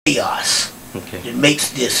chaos Okay. that makes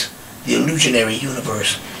this the illusionary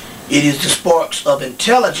universe. It is the sparks of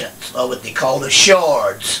intelligence, or what they call the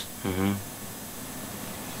shards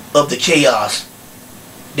of the chaos,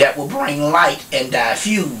 that will bring light and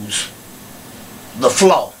diffuse the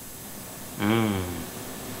flaw.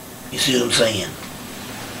 You see what I'm saying?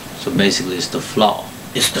 So basically it's the flaw.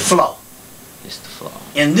 It's the flaw. It's the flaw.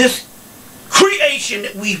 And this creation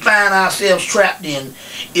that we find ourselves trapped in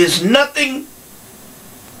is nothing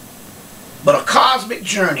but a cosmic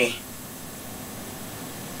journey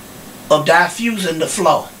of diffusing the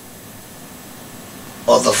flaw,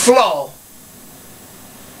 or the flaw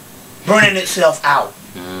burning itself out,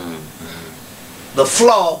 the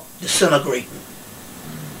flaw disintegrating.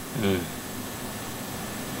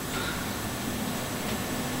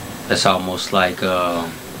 That's almost like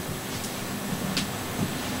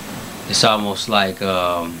it's almost like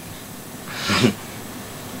a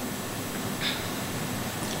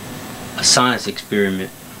science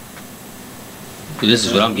experiment. This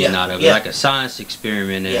is what I'm getting out of it. Like a science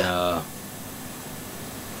experiment, and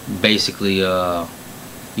basically you're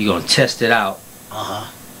gonna test it out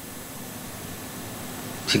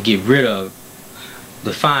to get rid of,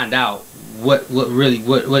 to find out what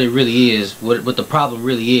it really is, what the problem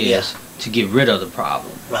really is, to get rid of the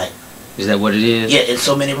problem. Right. Is that what it is? Yeah, in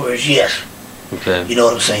so many words, yes. Okay. You know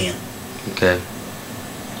what I'm saying? Okay.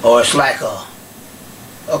 Or it's like a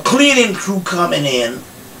cleaning crew coming in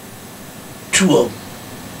to a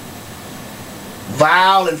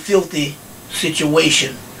vile and filthy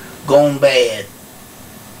situation gone bad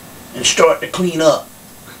and start to clean up.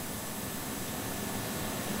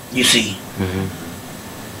 You see?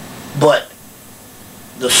 But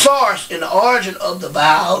the source and the origin of the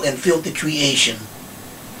vile and filthy creation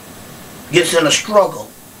gets in a struggle,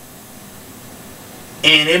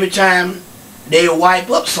 and every time they wipe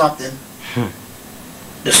up something,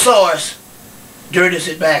 the source dirties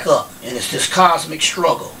it back up, and it's this cosmic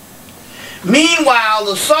struggle. Meanwhile,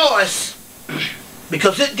 the source,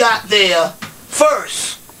 because it got there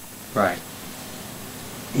first, right,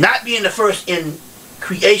 not being the first in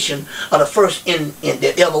creation, or the first in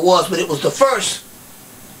that ever was, but it was the first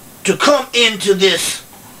to come into this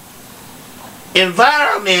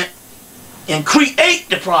environment and create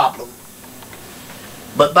the problem.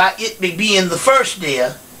 But by it being the first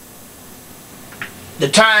there, the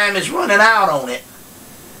time is running out on it,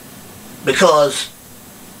 because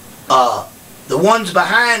the ones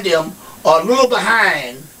behind them are a little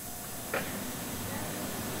behind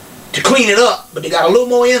to clean it up, but they got a little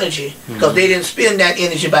more energy because they didn't spend that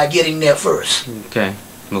energy by getting there first. Okay.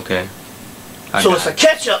 Okay. So it's a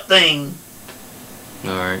catch-up thing.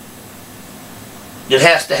 All right. That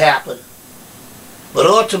has to happen. But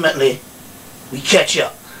ultimately, we catch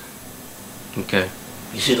up. Okay.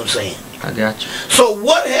 You see what I'm saying? I got you. So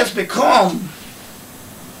what has become,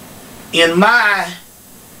 in my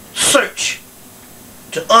search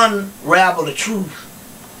to unravel the truth,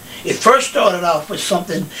 it first started off with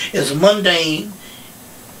something as mundane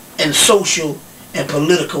and social and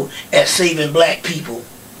political as saving black people,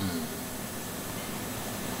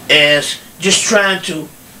 as just trying to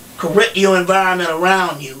correct your environment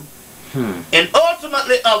around you, and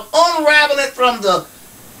ultimately of unraveling from the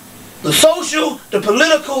social, the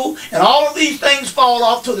political, and all of these things fall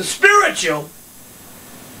off to the spiritual.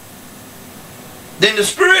 Then the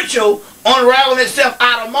spiritual unraveling itself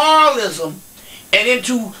out of moralism and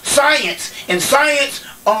into science, and science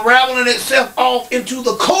unraveling itself off into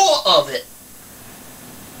the core of it.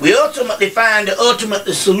 We ultimately find the ultimate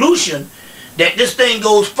solution, that this thing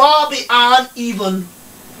goes far beyond even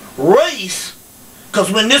race,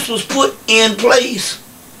 because when this was put in place,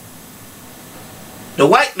 the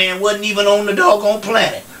white man wasn't even on the doggone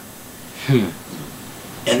planet.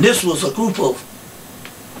 And this was a group of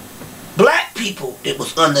black people that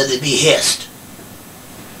was under the behest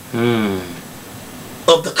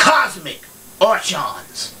of the cosmic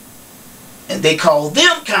archons, and they call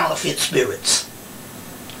them counterfeit spirits.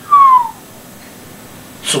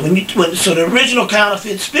 So so the original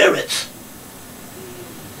counterfeit spirits,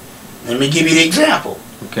 let me give you the example.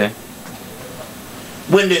 Okay.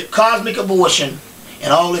 When the cosmic abortion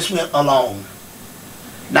and all this went along,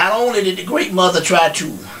 not only did the Great Mother try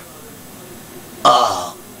to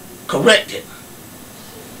correct it,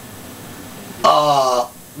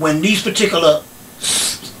 when these particular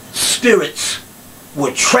spirits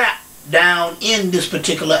were trapped down in this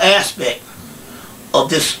particular aspect of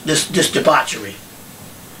this debauchery,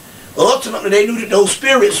 ultimately they knew that those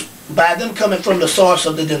spirits, by them coming from the source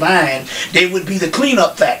of the divine, they would be the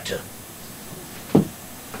cleanup factor.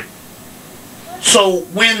 So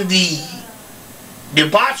when the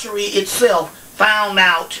debauchery itself found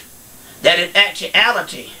out that in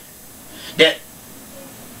actuality, that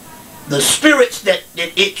the spirits that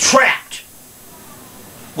it trapped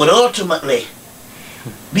would ultimately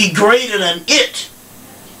be greater than it.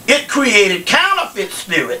 It created counterfeit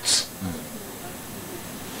spirits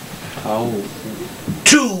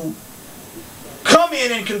to come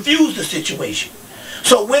in and confuse the situation.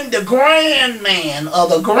 So when the grand man or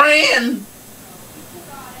the grand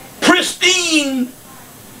pristine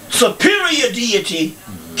superior deity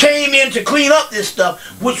came in to clean up this stuff,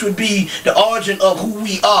 which would be the origin of who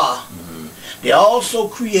we are, they also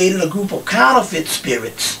created a group of counterfeit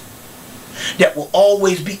spirits that will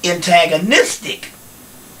always be antagonistic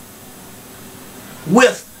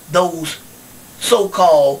with those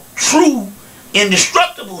so-called true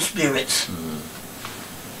indestructible spirits.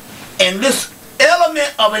 And this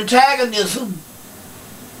element of antagonism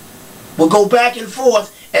will go back and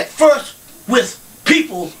forth at first with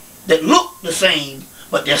people that look the same,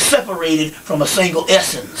 but they're separated from a single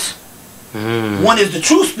essence. One is the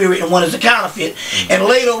true spirit and one is the counterfeit. And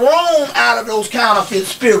later on, out of those counterfeit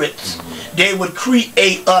spirits, they would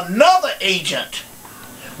create another agent,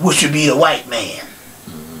 which would be the white man.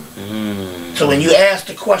 So when you ask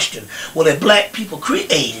the question, well, if black people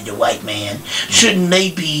created the white man, shouldn't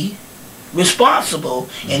they be responsible?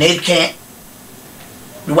 And they can't,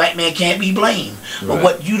 the white man can't be blamed. But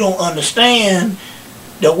what you don't understand,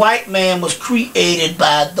 the white man was created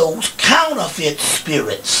by those counterfeit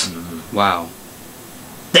spirits. Wow.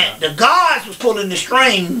 That the gods was pulling the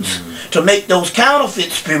strings to make those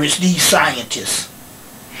counterfeit spirits, these scientists,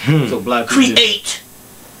 So black people create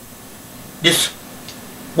this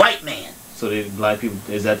white man. So black people,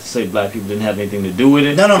 is that to say black people didn't have anything to do with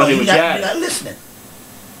it? No, you're not listening.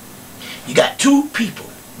 You got two people.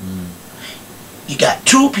 You got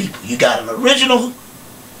two people. You got an original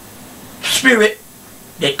spirit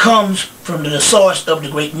that comes from the source of the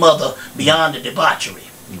great mother beyond the debauchery.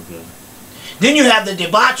 Okay. Then you have the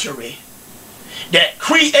debauchery that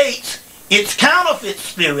creates its counterfeit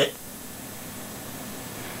spirit,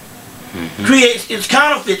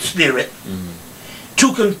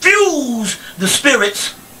 to confuse the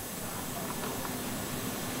spirits,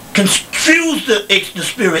 the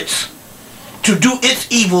spirits to do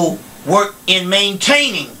its evil work in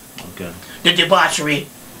maintaining the debauchery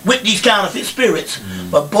with these counterfeit spirits.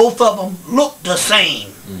 But both of them look the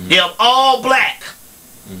same. They're all black.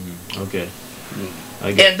 Okay.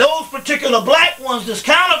 And those particular black ones, these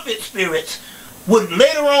counterfeit spirits, would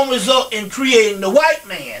later on result in creating the white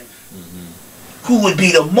man, who would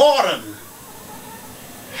be the modern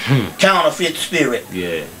counterfeit spirit.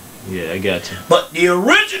 Yeah, I got you. But the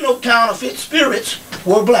original counterfeit spirits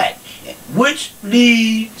were black, which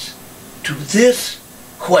leads to this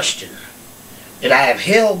question that I have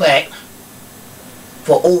held back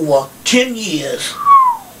for over 10 years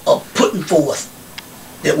of putting forth,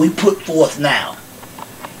 that we put forth now.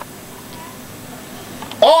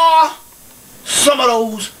 Are some of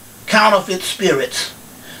those counterfeit spirits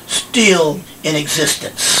still in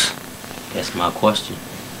existence? That's my question.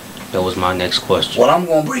 That was my next question. Well, I'm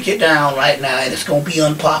going to break it down right now, and it's going to be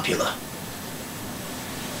unpopular.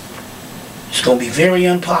 It's going to be very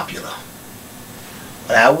unpopular.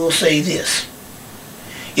 But I will say this.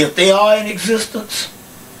 If they are in existence,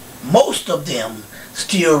 most of them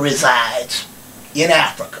still resides in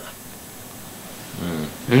Africa.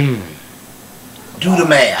 Do the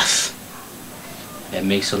math. That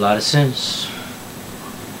makes a lot of sense.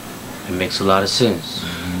 It makes a lot of sense.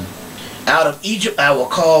 Out of Egypt I will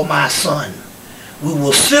call my son. We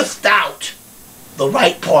will sift out the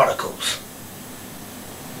right particles.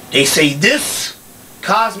 They say this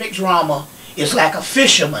cosmic drama is like a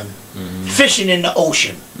fisherman fishing in the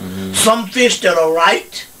ocean. Some fish that are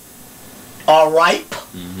ripe are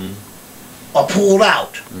pulled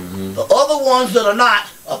out. The other ones that are not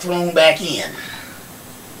are thrown back in.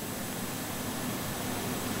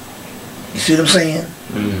 You see what I'm saying?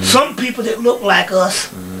 Some people that look like us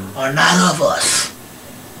are not of us.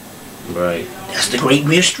 Right. That's the great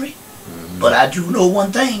mystery. But I do know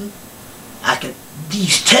one thing.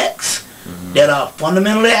 These texts that are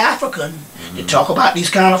fundamentally African, that talk about these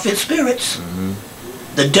counterfeit spirits,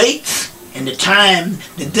 the dates and the time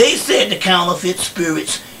that they said the counterfeit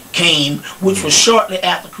spirits came, which was shortly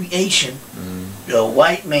after creation, the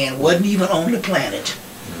white man wasn't even on the planet.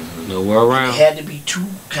 Nowhere around. It had to be two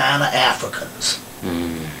kind of Africans.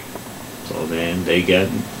 So then they got,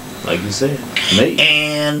 like you said, made.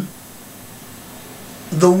 And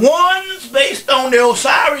the ones based on the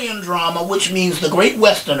Osirian drama, which means the Great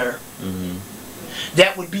Westerner,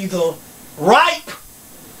 that would be the ripe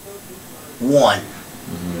one.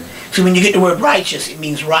 So when you get the word righteous, it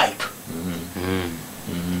means ripe.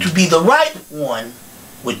 to be the right one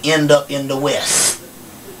would end up in the West.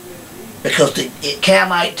 Because the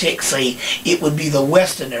Camite texts say it would be the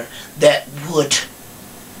Westerner that would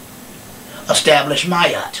establish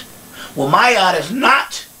Mayat. Well, Mayat is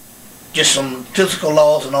not just some physical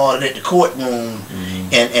laws and order that the courtroom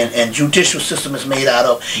and judicial system is made out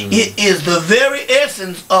of. It is the very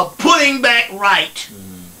essence of putting back right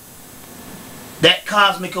that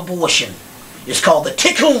cosmic abortion. It's called the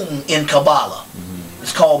Tikkun in Kabbalah.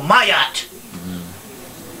 It's called Mayat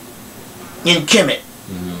in Kemet.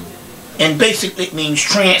 And basically it means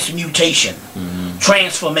transmutation,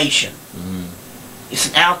 transformation. It's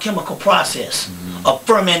an alchemical process of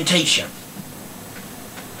fermentation.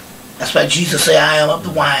 That's why Jesus said, I am of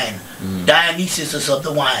the wine. Dionysus is of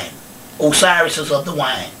the wine. Osiris is of the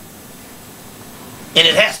wine. And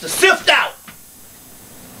it has to sift out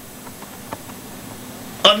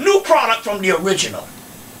a new product from the original.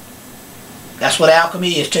 That's what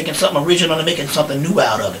alchemy is, taking something original and making something new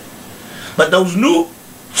out of it. But those new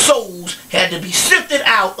souls had to be sifted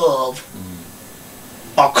out of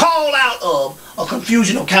or called out of a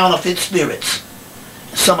confusion of counterfeit spirits.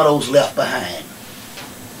 And some of those left behind.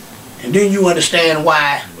 And then you understand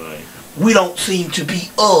why we don't seem to be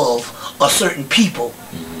of a certain people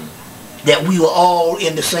that we were all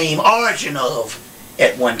in the same origin of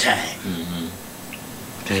at one time.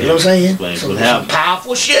 You know what I'm saying? So some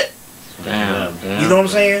powerful shit. Damn. You know what I'm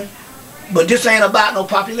saying? But this ain't about no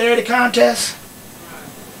popularity contest.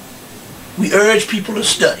 We urge people to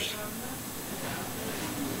study.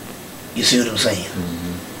 You see what I'm saying?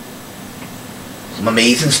 Some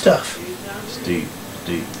amazing stuff. It's deep,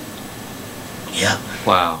 deep. Yeah.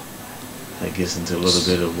 Wow. That gets into a little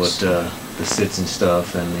bit of what the sits and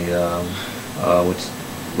stuff and the what's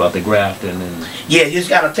about the grafting and yeah, you just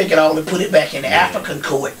gotta take it all and put it back in the African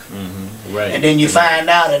court. Right. And then you find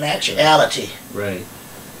out in actuality. Right.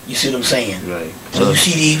 You see what I'm saying? Right. So you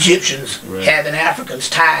see the Egyptians having Africans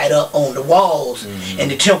tied up on the walls and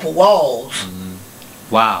the temple walls.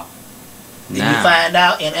 Wow. Then you find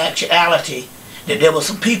out in actuality that there was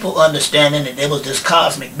some people understanding that there was this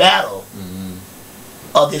cosmic battle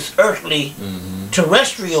of this earthly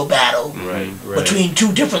terrestrial battle between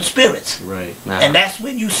two different spirits. Right. And that's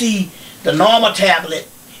when you see the Norma tablet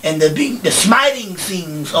and the smiting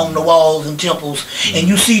scenes on the walls and temples, and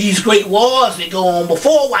you see these great wars that go on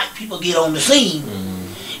before white people get on the scene.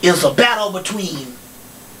 It's a battle between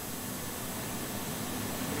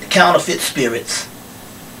the counterfeit spirits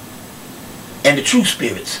and the true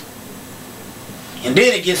spirits. And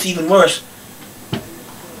then it gets even worse,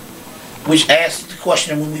 which asks the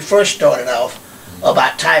question when we first started off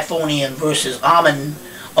about Typhonian versus Amun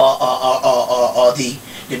or the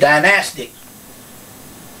dynastic.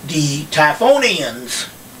 The Typhonians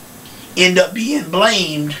end up being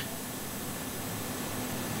blamed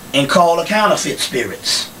and called the counterfeit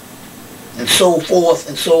spirits and so forth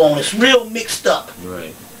and so on. It's real mixed up.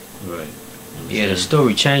 Right. Yeah, the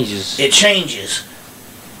story changes. It changes.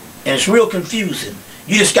 And it's real confusing.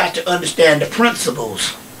 You just got to understand the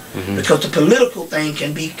principles because the political thing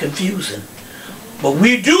can be confusing. But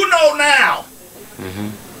we do know now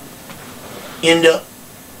in the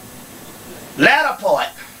latter part,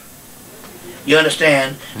 you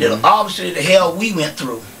understand that obviously the hell we went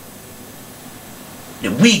through,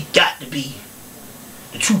 that we got to be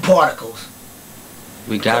the true particles.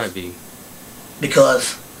 We gotta be.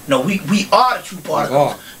 Because, no, we are the true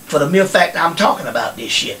particles for the mere fact that I'm talking about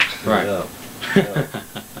this shit. Right.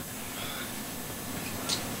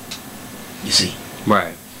 You see.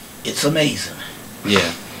 Right. It's amazing.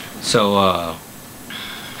 Yeah. So,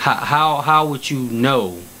 how would you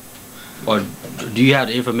know, or do you have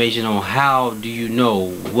the information on how do you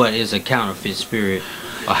know what is a counterfeit spirit,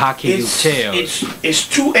 or how can you tell? It's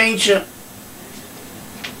too ancient.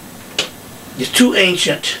 It's too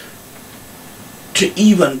ancient to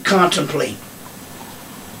even contemplate.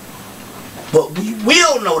 But we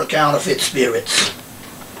will know the counterfeit spirits.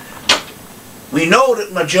 We know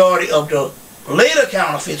that majority of the later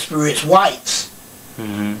counterfeit spirits, whites,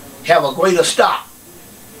 have a greater stock.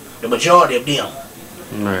 The majority of them.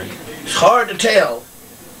 Right. It's hard to tell,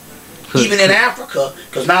 even in Africa,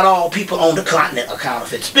 because not all people on the continent are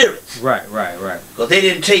counterfeit spirits. Right. Because they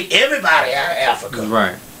didn't take everybody out of Africa.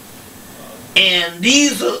 Right. And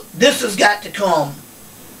this has got to come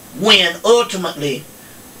when ultimately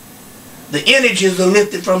the energies are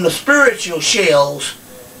lifted from the spiritual shells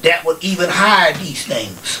that would even hide these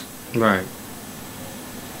things. Right.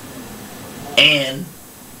 And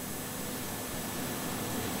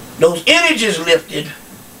those energies lifted,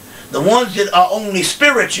 the ones that are only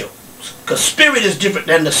spiritual, because spirit is different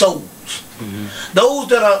than the souls. Those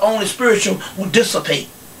that are only spiritual will dissipate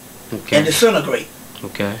and disintegrate.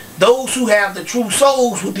 Okay. Those who have the true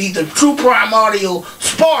souls would be the true primordial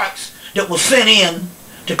sparks that were sent in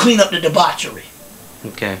to clean up the debauchery.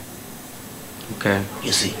 Okay. Okay.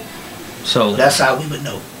 You see. So that's how we would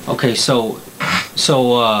know. Okay, so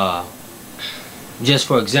just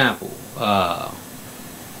for example,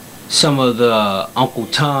 some of the Uncle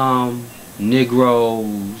Tom,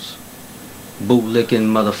 Negroes, bootlicking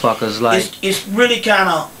motherfuckers like it's really kind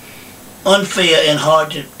of unfair and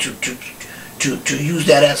hard to use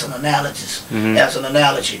that as an analysis, as an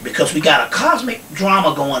analogy, because we got a cosmic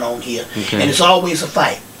drama going on here, and it's always a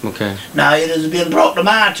fight. Okay. Now it has been brought to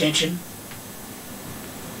my attention,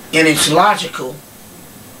 and it's logical,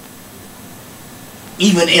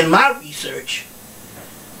 even in my research,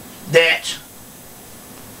 that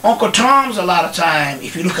Uncle Tom's a lot of time,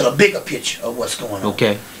 if you look at a bigger picture of what's going on.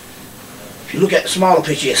 Okay. If you look at the smaller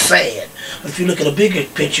picture, it's sad. But if you look at a bigger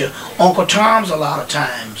picture, Uncle Tom's a lot of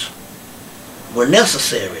times were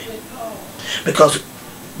necessary. Because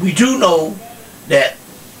we do know that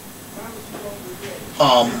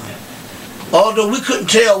although we couldn't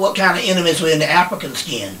tell what kind of enemies were in the African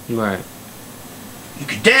skin, right, you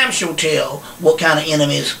could damn sure tell what kind of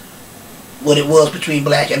enemies, what it was between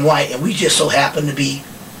black and white, and we just so happened to be,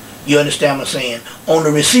 you understand what I'm saying, on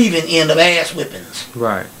the receiving end of ass whippings.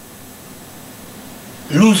 Right.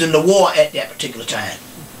 Losing the war at that particular time.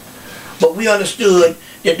 But we understood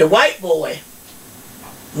that the white boy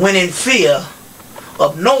went in fear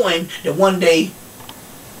of knowing that one day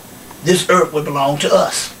this earth would belong to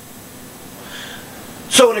us.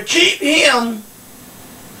 So to keep him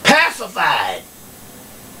pacified,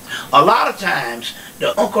 a lot of times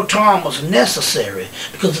the Uncle Tom was necessary,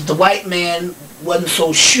 because if the white man wasn't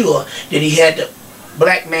so sure that he had the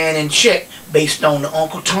black man in check based on the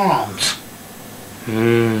Uncle Toms,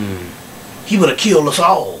 he would have killed us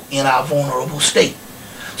all in our vulnerable state.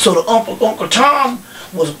 So the Uncle Tom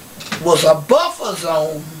was a buffer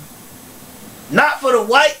zone, not for the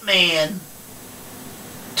white man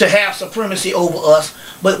to have supremacy over us,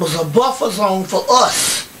 but it was a buffer zone for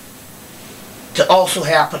us to also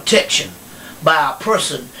have protection by a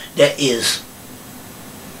person that is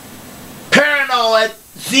paranoid,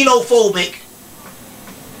 xenophobic,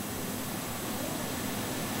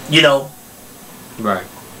 you know, right,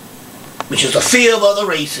 which is a fear of other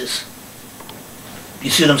races. You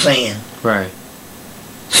see what I'm saying? Right.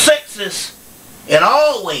 Sexist in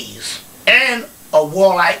all ways, and a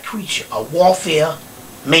warlike creature, a warfare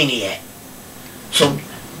maniac. So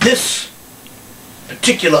this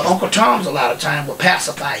particular Uncle Tom's a lot of time were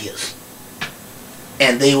pacifiers,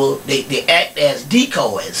 and they act as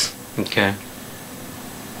decoys. Okay.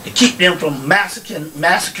 To keep them from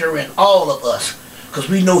massacring all of us, because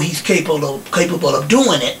we know he's capable of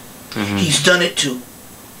doing it. He's done it to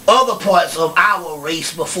other parts of our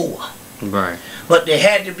race before. Right. But they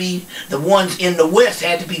had to be, the ones in the West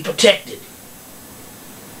had to be protected.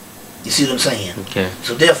 You see what I'm saying? Okay.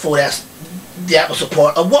 So therefore that was a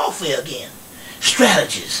part of warfare again.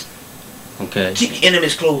 Strategies. Okay. Keep your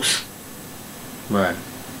enemies close. Right.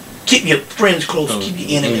 Keep your friends close. Keep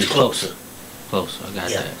your enemies closer. Closer. I got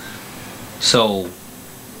that. So,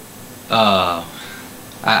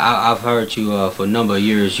 I've heard you for a number of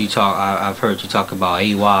years. I've heard you talk about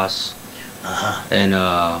AWAS and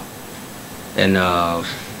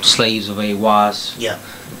slaves of AWAS. Yeah.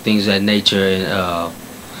 Things of that nature. And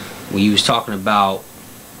when you was talking about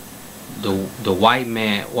the white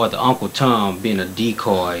man or the Uncle Tom being a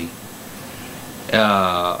decoy,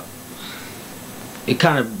 it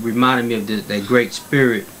kind of reminded me of that great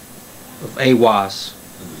spirit of AWAS,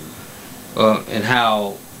 and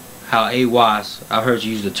how AWAS, I heard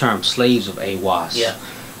you use the term slaves of AWAS. Yeah.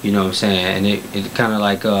 You know what I'm saying? And it kind of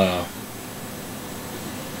like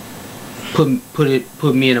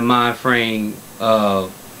put me in a mind frame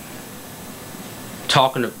of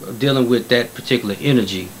dealing with that particular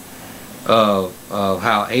energy of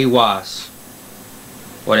how AWAS,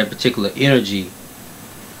 or that particular energy,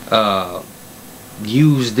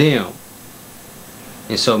 used them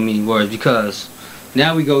in so many words. Because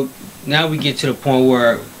now we get to the point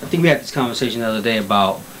where I think we had this conversation the other day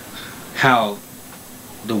about how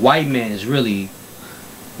the white man is really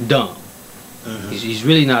dumb. He's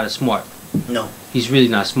really not as smart. No. He's really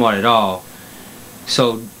not smart at all.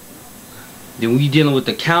 So then when you're dealing with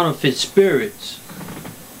the counterfeit spirits,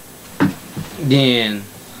 then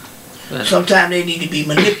sometimes they need to be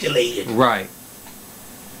manipulated. Right.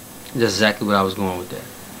 That's exactly what I was going with that.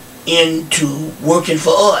 Into working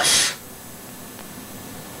for us.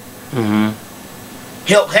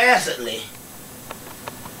 Haphazardly.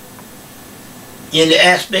 in the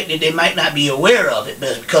aspect that they might not be aware of it,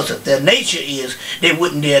 but because of their nature is, they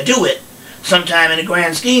wouldn't dare do it. Sometime in the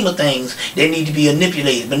grand scheme of things, they need to be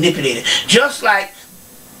manipulated. Just like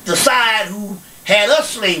the side who had us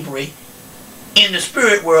slavery in the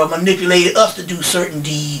spirit world manipulated us to do certain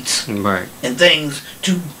deeds and things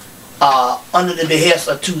to under the behest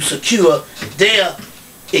or to secure their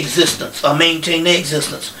existence or maintain their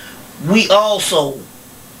existence. We also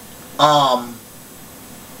our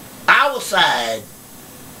side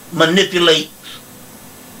manipulate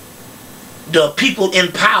the people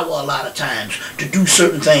in power a lot of times to do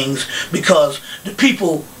certain things because the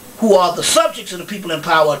people who are the subjects of the people in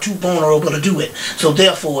power are too vulnerable to do it. So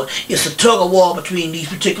therefore, it's a tug of war between these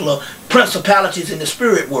particular principalities in the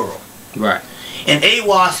spirit world. Right. And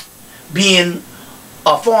Awas being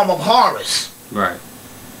a form of Horus. Right.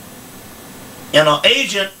 And an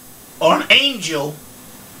agent or an angel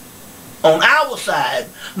on our side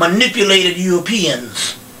manipulated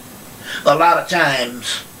Europeans a lot of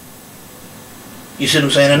times. You see what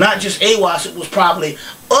I'm saying? And not just Awas, it was probably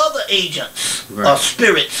other agents or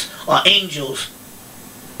spirits or angels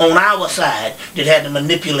on our side that had to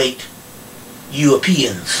manipulate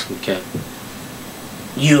Europeans. Okay.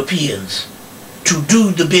 Europeans to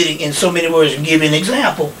do the bidding in so many words. And give you an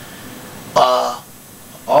example.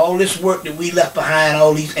 All this work that we left behind,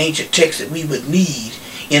 all these ancient texts that we would need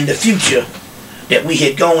in the future, that we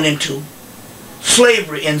had gone into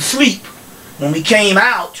slavery and sleep. When we came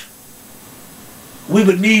out, we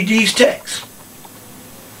would need these texts.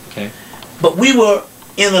 Okay. But we were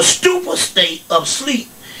in a stupor state of sleep,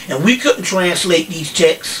 and we couldn't translate these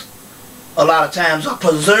texts a lot of times or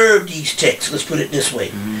preserve these texts, let's put it this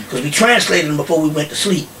way, because we translated them before we went to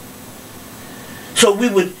sleep. So we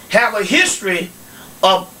would have a history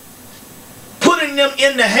of putting them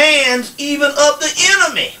in the hands even of the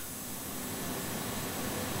enemy.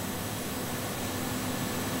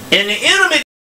 And the enemy